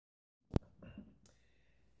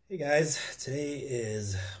Hey guys, today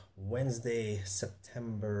is Wednesday,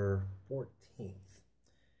 September 14th,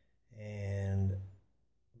 and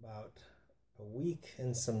about a week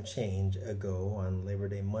and some change ago on Labor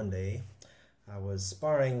Day Monday, I was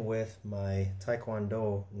sparring with my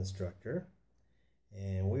Taekwondo instructor,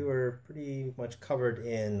 and we were pretty much covered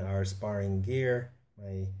in our sparring gear.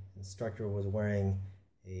 My instructor was wearing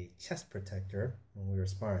a chest protector when we were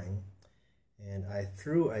sparring, and I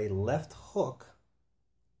threw a left hook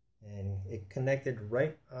and it connected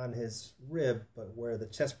right on his rib, but where the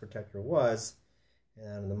chest protector was.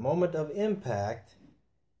 And the moment of impact,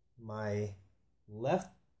 my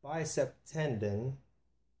left bicep tendon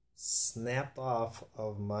snapped off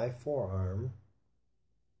of my forearm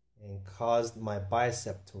and caused my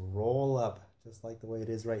bicep to roll up just like the way it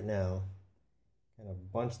is right now, kind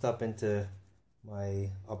of bunched up into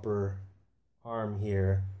my upper arm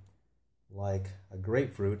here like a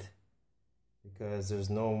grapefruit, because there's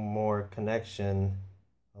no more connection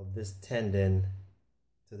of this tendon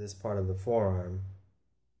to this part of the forearm.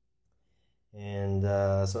 And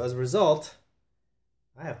so as a result,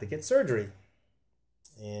 I have to get surgery.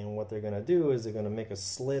 And what they're going to do is they're going to make a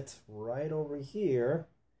slit right over here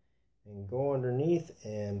and go underneath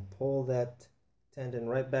and pull that tendon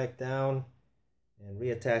right back down and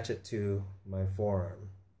reattach it to my forearm.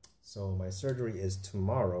 So my surgery is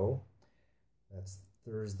tomorrow. That's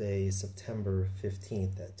Thursday, September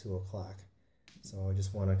 15th at 2 o'clock. So I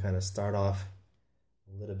just want to kind of start off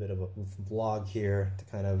a little bit of a vlog here to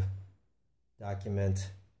kind of document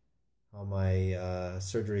how my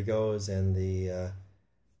surgery goes and the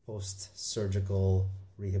post-surgical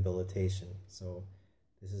rehabilitation. So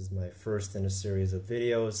this is my first in a series of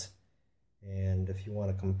videos, and if you want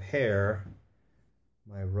to compare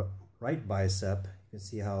my right bicep, you can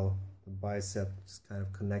see how the bicep just kind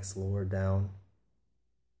of connects lower down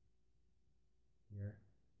here.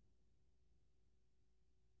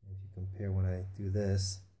 And if you compare when I do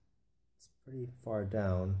this, it's pretty far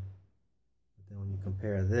down, but then when you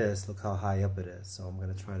compare this, look how high up it is. So I'm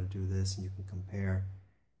going to try to do this and you can compare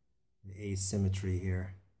the asymmetry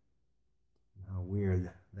here and how weird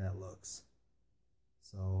that looks.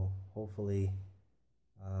 So hopefully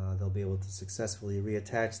they'll be able to successfully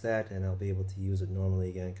reattach that and I'll be able to use it normally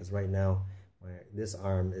again, because right now this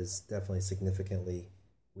arm is definitely significantly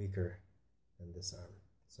weaker than this arm.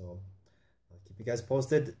 So I'll keep you guys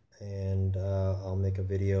posted, and I'll make a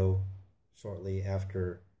video shortly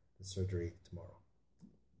after the surgery tomorrow.